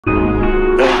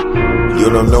You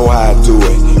don't know how I do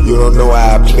it, you don't know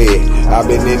how I play it. I've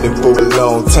been in it for a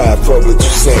long time, fuck what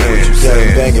you saying.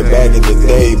 Gang banging back in the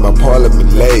day, my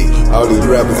parliament late. All these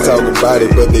rappers talk about it,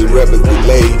 but they rappers be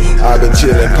late. I've been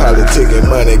chillin', politicking,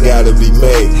 money gotta be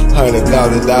made. $100,000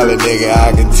 nigga,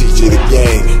 I can teach you the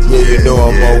game. Yeah, you know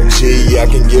I'm OG, I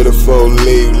can get a full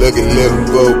lead. Look at little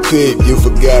Bo Peep, you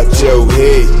forgot your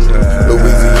head.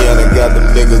 Louisiana got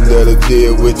them niggas that'll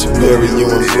deal with you, bury you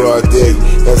in broad day.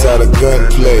 That's how the gun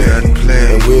play.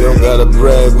 And we don't gotta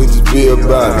brag, we just be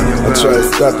about it. I try to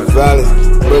stop the violence,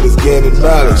 but it's gaining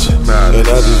knowledge. And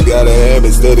I just got a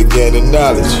habit, steady gaining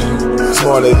knowledge.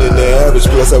 Smarter than the average,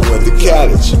 plus I went to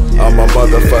college. I'm a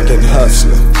motherfucking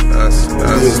hustler,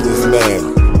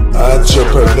 businessman,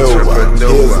 entrepreneur.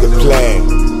 Here's the plan,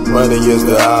 money is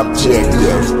the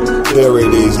objective. Bury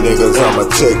these niggas, I'ma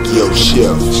take your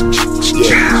shift.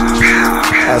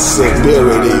 Yeah, I said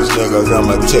bury these niggas,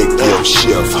 I'ma take your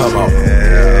shift. Come on.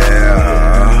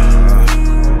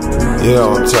 You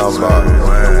know what I'm talking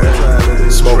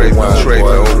about. Smokee Wine,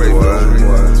 boy.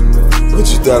 But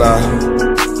you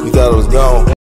thought it was gone?